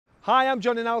Hi, I'm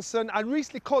Johnny Nelson. I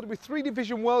recently caught up with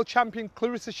three-division world champion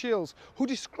Claressa Shields, who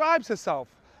describes herself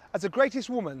as the greatest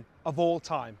woman of all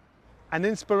time. An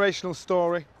inspirational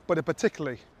story, but a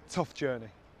particularly tough journey.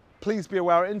 Please be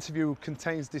aware our interview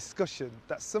contains discussion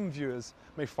that some viewers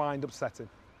may find upsetting.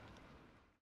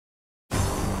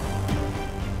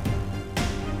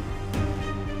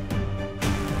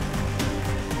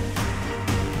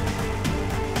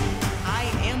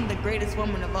 I am the greatest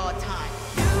woman of all time.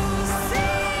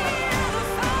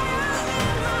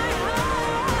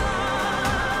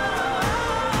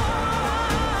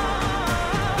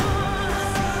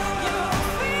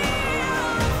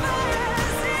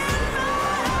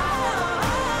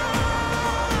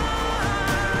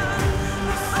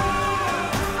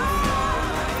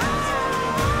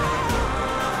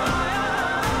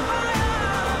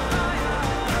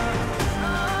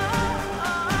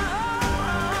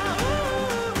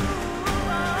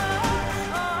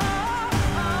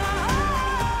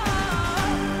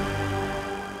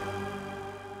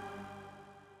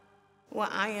 Well,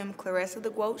 I am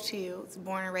Claressa Shields,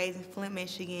 born and raised in Flint,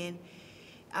 Michigan.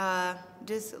 I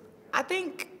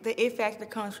think the it factor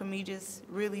comes from me just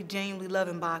really genuinely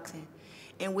loving boxing.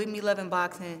 And with me loving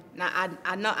boxing, now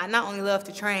I not only love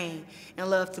to train and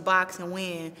love to box and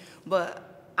win,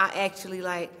 but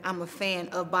I'm a fan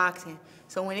of boxing.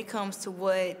 So when it comes to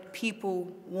what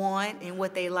people want and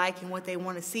what they like and what they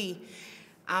want to see,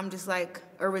 I'm just like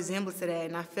a resemblance to that.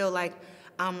 And I feel like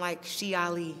I'm like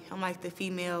Ali. I'm like the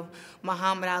female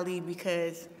Muhammad Ali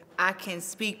because I can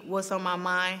speak what's on my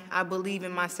mind. I believe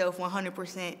in myself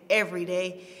 100% every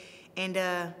day. And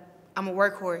I'm a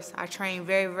workhorse. I train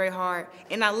very, very hard.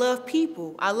 And I love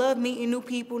people. I love meeting new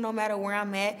people no matter where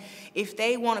I'm at. If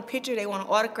they want a picture, they want an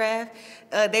autograph,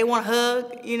 they want a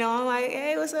hug, you know, I'm like,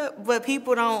 hey, what's up? But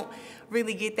people don't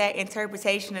really get that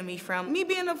interpretation of me from me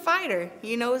being a fighter.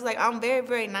 You know, it's like I'm very,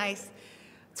 very nice.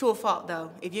 To a fault,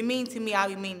 though. If you're mean to me, I'll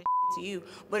be mean to you.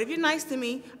 But if you're nice to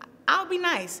me, I'll be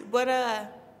nice. But, I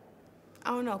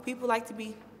don't know. People like to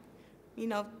be, you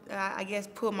know, I guess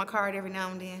pull my card every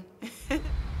now and then.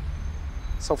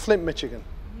 So Flint, Michigan,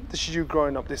 this is you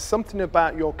growing up. There's something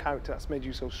about your character that's made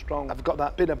you so strong. I've got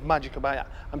that bit of magic about it.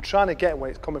 I'm trying to get where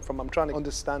it's coming from. I'm trying to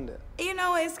understand it. You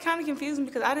know, it's kind of confusing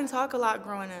because I didn't talk a lot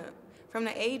growing up. From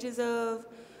the ages of,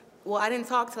 well, I didn't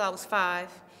talk till I was 5.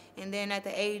 And then at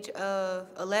the age of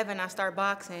 11, I started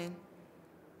boxing.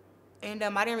 And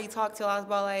I didn't really talk till I was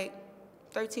about like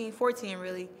 13, 14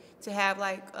 really, to have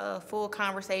like full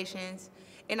conversations.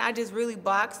 And I just really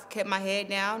boxed, kept my head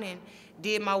down and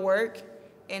did my work.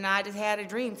 And I just had a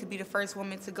dream to be the first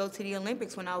woman to go to the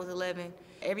Olympics when I was 11.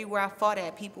 Everywhere I fought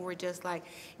at, people were just like,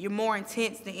 you're more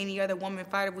intense than any other woman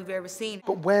fighter we've ever seen.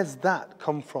 But where's that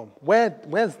come from?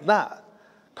 Where's that?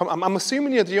 I'm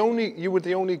assuming you were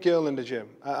the only girl in the gym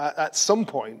at some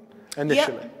point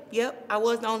initially. Yep, I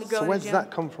was the only girl in the gym. So where's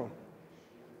that come from?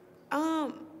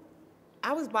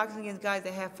 I was boxing against guys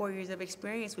that had 4 years of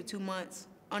experience with 2 months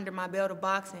under my belt of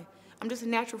boxing. I'm just a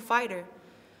natural fighter.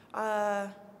 I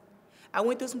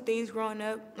went through some things growing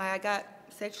up. Like I got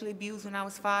sexually abused when I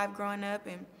was 5 growing up,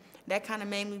 and that kind of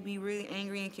made me be really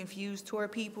angry and confused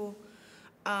toward people.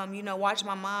 You know, watching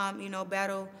my mom, you know,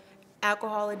 battle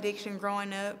alcohol addiction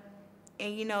growing up,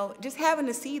 and you know, just having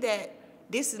to see that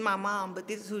this is my mom, but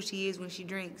this is who she is when she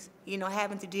drinks. You know,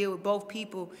 having to deal with both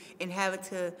people and having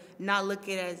to not look at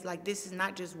it as like this is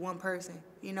not just one person,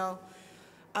 you know.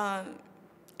 And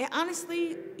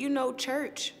honestly, you know,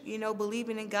 church, you know,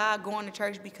 believing in God, going to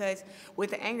church, because with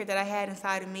the anger that I had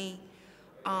inside of me,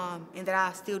 and that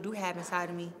I still do have inside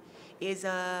of me, is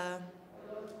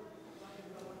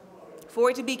for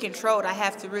it to be controlled, I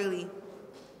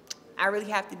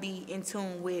really have to be in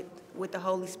tune with the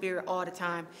Holy Spirit all the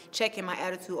time, checking my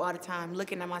attitude all the time,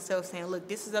 looking at myself saying, look,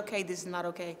 this is okay, this is not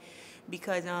okay.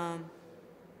 Because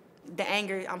the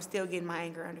anger, I'm still getting my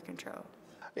anger under control.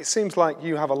 It seems like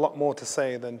you have a lot more to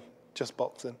say than just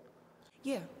boxing.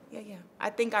 Yeah. I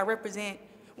think I represent,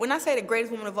 when I say the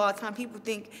greatest woman of all time, people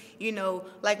think, you know,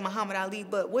 like Muhammad Ali,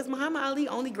 but was Muhammad Ali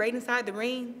only great inside the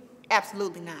ring?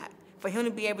 Absolutely not. For him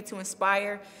to be able to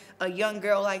inspire a young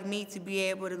girl like me to be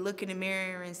able to look in the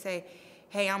mirror and say,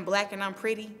 hey, I'm black and I'm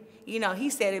pretty. You know, he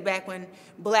said it back when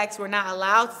blacks were not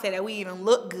allowed to say that we even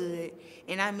look good.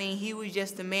 And I mean, he was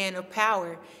just a man of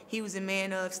power. He was a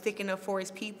man of sticking up for his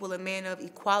people, a man of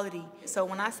equality. So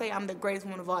when I say I'm the greatest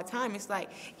woman of all time, it's like,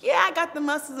 yeah, I got the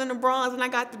muscles and the bronze and I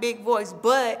got the big voice,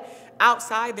 but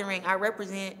outside the ring, I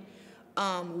represent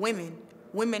women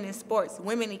in sports,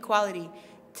 women equality,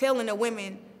 telling the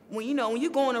women, when you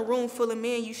go in a room full of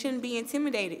men, you shouldn't be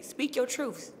intimidated. Speak your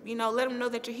truths. Let them know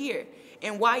that you're here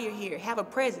and why you're here. Have a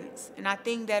presence. And I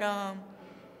think that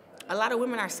a lot of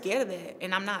women are scared of that,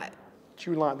 and I'm not.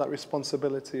 Do you like that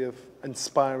responsibility of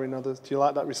inspiring others? Do you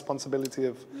like that responsibility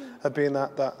of being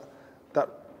that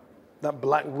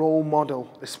black role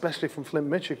model, especially from Flint,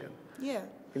 Michigan? Yeah.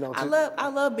 You know, I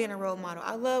love being a role model.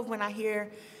 I love when I hear,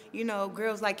 you know,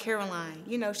 girls like Caroline.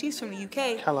 You know, she's from the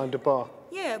UK. Caroline DeBar.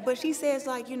 Yeah, but she says,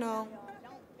 like, you know,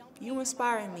 you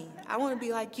inspiring me. I want to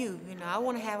be like you. You know, I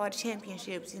want to have our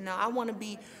championships. You know, I want to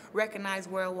be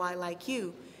recognized worldwide like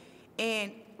you.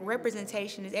 And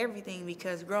representation is everything,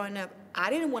 because growing up, I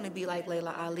didn't want to be like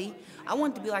Layla Ali. I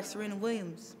wanted to be like Serena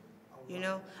Williams. You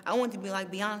know, I wanted to be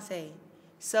like Beyonce.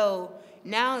 So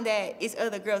now that it's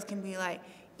other girls can be like,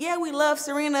 yeah, we love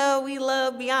Serena, we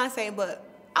love Beyonce, but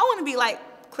I want to be like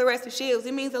Claressa Shields.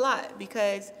 It means a lot,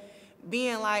 because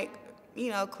being like, you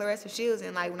know, Claressa Shields,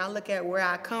 and like when I look at where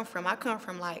I come from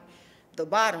like the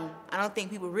bottom. I don't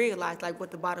think people realize like what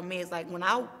the bottom is. Like when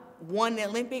I won the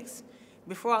Olympics,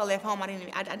 before I left home, I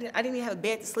didn't even have a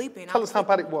bed to sleep in. Tell us how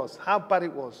bad it was. How bad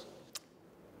it was.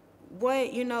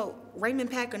 What, you know, Raymond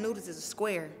pack of noodles is a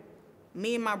square.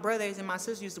 Me and my brothers and my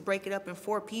sisters used to break it up in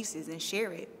 4 pieces and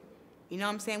share it. You know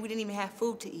what I'm saying? We didn't even have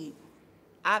food to eat.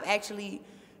 I've actually,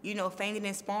 you know, fainted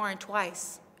in sparring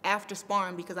twice after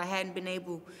sparring because I hadn't been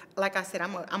able, like I said,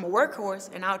 I'm a workhorse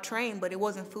and I'll train, but it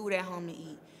wasn't food at home to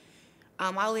eat.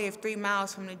 I live 3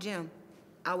 miles from the gym.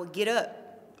 I would get up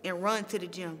and run to the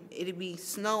gym. It'd be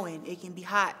snowing, it can be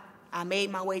hot. I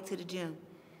made my way to the gym.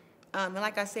 And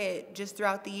like I said, just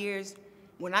throughout the years,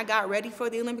 when I got ready for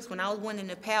the Olympics, when I was winning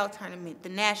the PAL tournament, the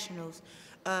nationals,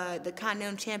 the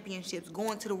Continental Championships,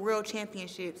 going to the World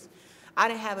Championships, I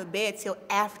didn't have a bed till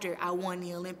after I won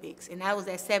the Olympics, and that was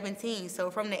at 17. So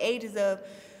from the ages of,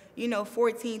 you know,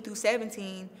 14 through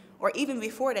 17, or even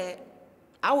before that,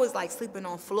 I was like sleeping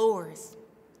on floors.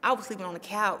 I was sleeping on the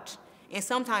couch, and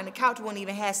sometimes the couch wouldn't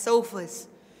even have sofas.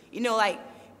 You know, like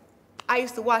I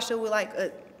used to wash up with like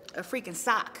a freaking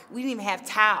sock. We didn't even have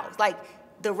towels, like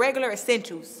the regular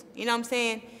essentials. You know what I'm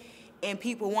saying? And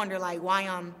people wonder like why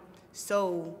I'm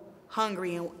so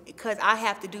hungry, and because I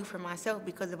have to do for myself,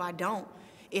 because if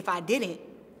I didn't,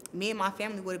 me and my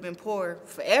family would have been poor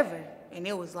forever. And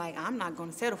it was like, I'm not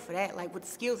gonna settle for that. Like with the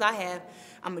skills I have,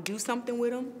 I'm gonna do something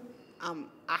with them.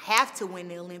 I have to win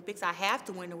the Olympics. I have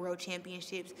to win the World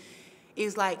Championships.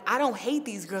 It's like, I don't hate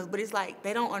these girls, but it's like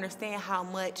they don't understand how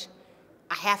much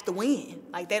I have to win.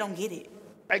 Like they don't get it.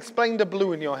 Explain the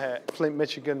blue in your hair. Flint,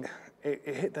 Michigan, it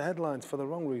hit the headlines for the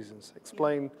wrong reasons.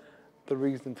 Explain the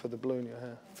reason for the blue in your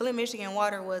hair. Flint, Michigan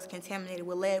water was contaminated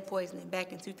with lead poisoning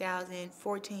back in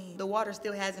 2014. The water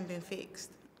still hasn't been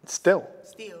fixed. Still?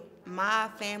 Still. My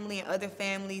family and other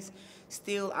families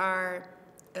still are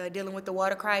dealing with the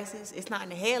water crisis. It's not in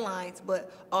the headlines,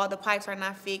 but all the pipes are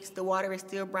not fixed. The water is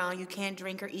still brown. You can't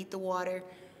drink or eat the water.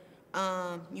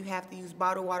 You have to use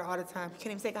bottled water all the time. You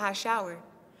can't even take a hot shower.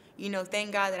 You know,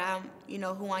 thank God that I'm, you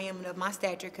know, who I am and of my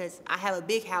stature, because I have a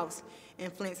big house in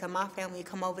Flint, so my family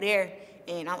come over there,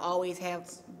 and I always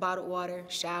have bottled water,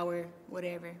 shower,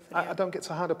 whatever. I don't get,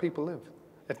 so how do people live?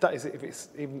 If it's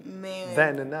even Man,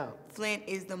 then and now. Flint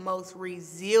is the most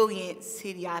resilient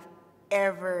city I've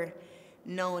ever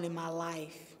known in my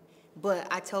life. But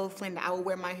I told Flint that I would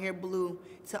wear my hair blue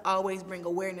to always bring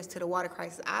awareness to the water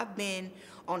crisis. I've been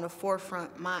on the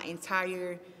forefront my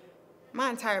entire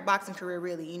boxing career,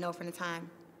 really, you know, from the time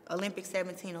Olympics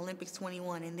 17, Olympics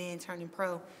 21, and then turning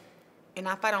pro. And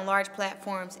I fight on large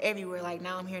platforms everywhere. Like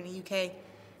now I'm here in the UK,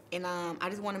 and I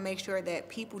just want to make sure that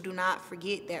people do not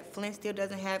forget that Flint still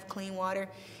doesn't have clean water,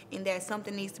 and that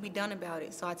something needs to be done about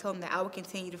it. So I told them that I would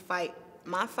continue to fight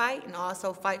my fight, and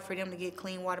also fight for them to get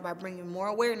clean water by bringing more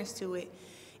awareness to it,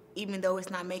 even though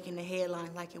it's not making the headlines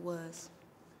like it was.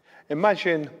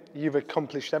 Imagine you've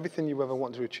accomplished everything you ever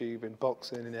want to achieve in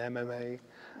boxing, in MMA.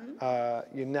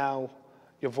 Mm-hmm.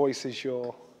 Your voice is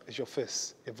your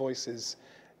fist. Your voice is.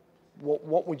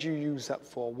 What would you use that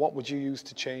for? What would you use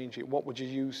to change it? How would you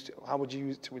use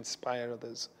it to inspire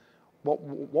others?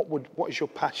 What is your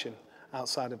passion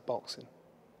outside of boxing?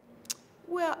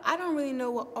 Well, I don't really know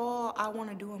what all I want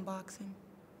to do in boxing.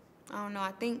 I don't know.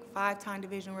 I think 5-time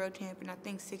division world champion. I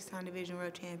think 6-time division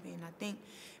world champion. I think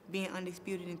being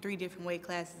undisputed in 3 different weight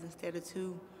classes instead of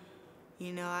 2.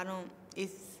 You know,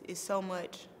 it's so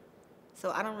much.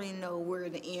 So I don't really know where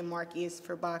the end mark is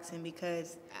for boxing,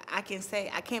 because I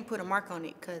can't put a mark on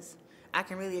it, because I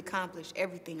can really accomplish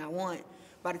everything I want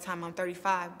by the time I'm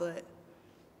 35, but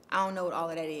I don't know what all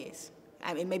of that is.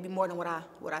 I mean, it may be more than what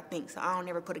I think, so I don't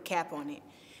ever put a cap on it.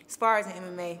 As far as the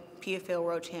MMA, PFL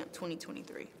World Champ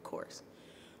 2023, of course.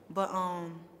 But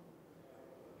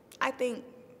I think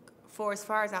for as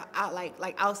far as I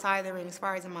like outside the ring, as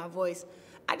far as in my voice,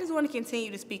 I just want to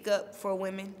continue to speak up for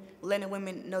women, letting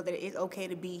women know that it's okay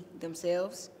to be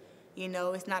themselves. You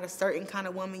know, it's not a certain kind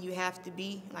of woman you have to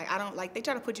be. Like, I don't, like, they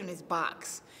try to put you in this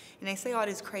box. And they say all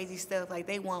this crazy stuff, like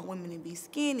they want women to be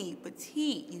skinny,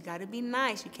 petite, you gotta be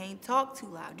nice, you can't talk too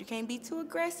loud, you can't be too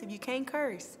aggressive, you can't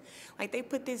curse. Like, they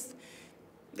put this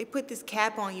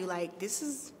cap on you, like, this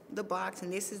is the box,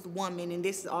 and this is the woman, and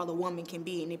this is all the woman can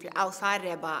be. And if you're outside of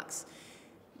that box,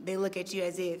 they look at you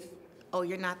as if, oh,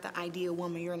 you're not the ideal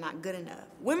woman, you're not good enough.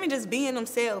 Women just being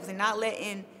themselves and not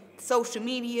letting social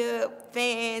media,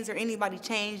 fans, or anybody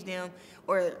change them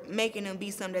or making them be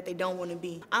something that they don't want to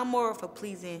be. I'm more for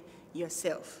pleasing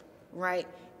yourself, right?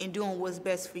 And doing what's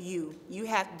best for you. You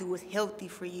have to do what's healthy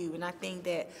for you. And I think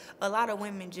that a lot of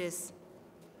women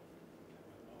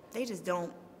they just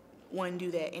don't want to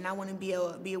do that. And I want to be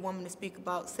a woman to speak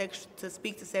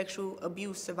to sexual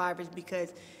abuse survivors,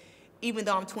 because even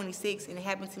though I'm 26 and it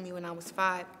happened to me when I was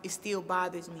 5, it still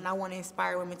bothers me. And I want to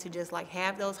inspire women to just like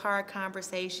have those hard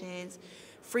conversations,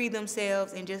 free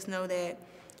themselves, and just know that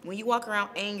when you walk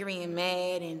around angry and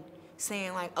mad and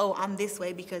saying like, oh, I'm this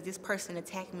way because this person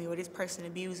attacked me or this person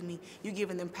abused me, you're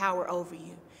giving them power over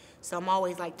you. So I'm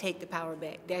always like, take the power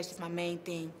back. That's just my main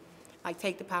thing. Like,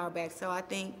 take the power back. So I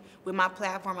think with my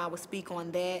platform, I would speak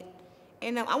on that.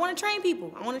 And I want to train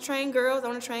people. I want to train girls. I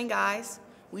want to train guys.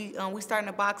 We starting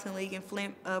a boxing league in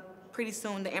Flint pretty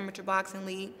soon, the amateur boxing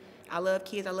league. I love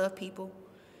kids. I love people.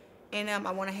 And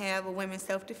I want to have a women's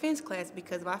self-defense class,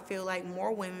 because if I feel like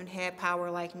more women had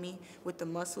power like me with the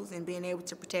muscles and being able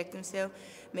to protect themselves,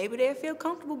 maybe they'll feel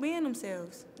comfortable being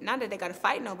themselves. Not that they got to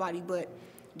fight nobody, but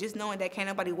just knowing that can't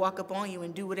nobody walk up on you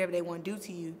and do whatever they want to do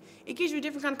to you, it gives you a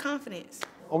different kind of confidence.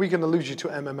 Are we going to lose you to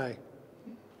MMA?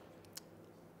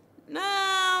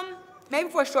 Maybe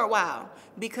for a short while,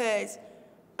 because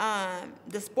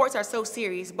the sports are so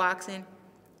serious, boxing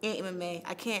and MMA.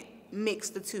 I can't mix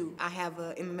the two. I have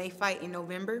an MMA fight in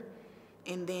November,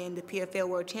 and then the PFL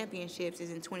World Championships is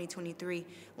in 2023,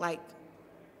 like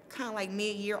kind of like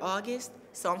mid-year August.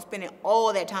 So I'm spending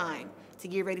all that time to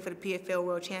get ready for the PFL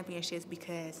World Championships,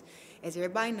 because, as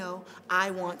everybody know,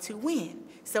 I want to win.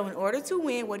 So in order to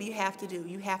win, what do you have to do?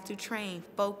 You have to train,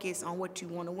 focus on what you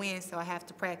want to win. So I have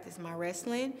to practice my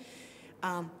wrestling,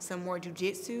 some more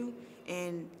jiu-jitsu,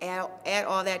 and add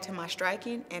all that to my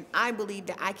striking. And I believe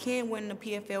that I can win the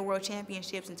PFL World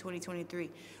Championships in 2023,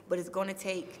 but it's going to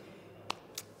take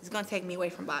me away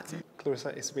from boxing.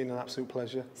 Claressa, it's been an absolute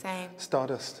pleasure. Same.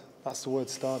 Stardust. That's the word,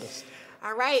 stardust.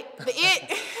 All right, the it.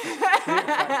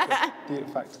 The it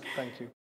factor. Thank you.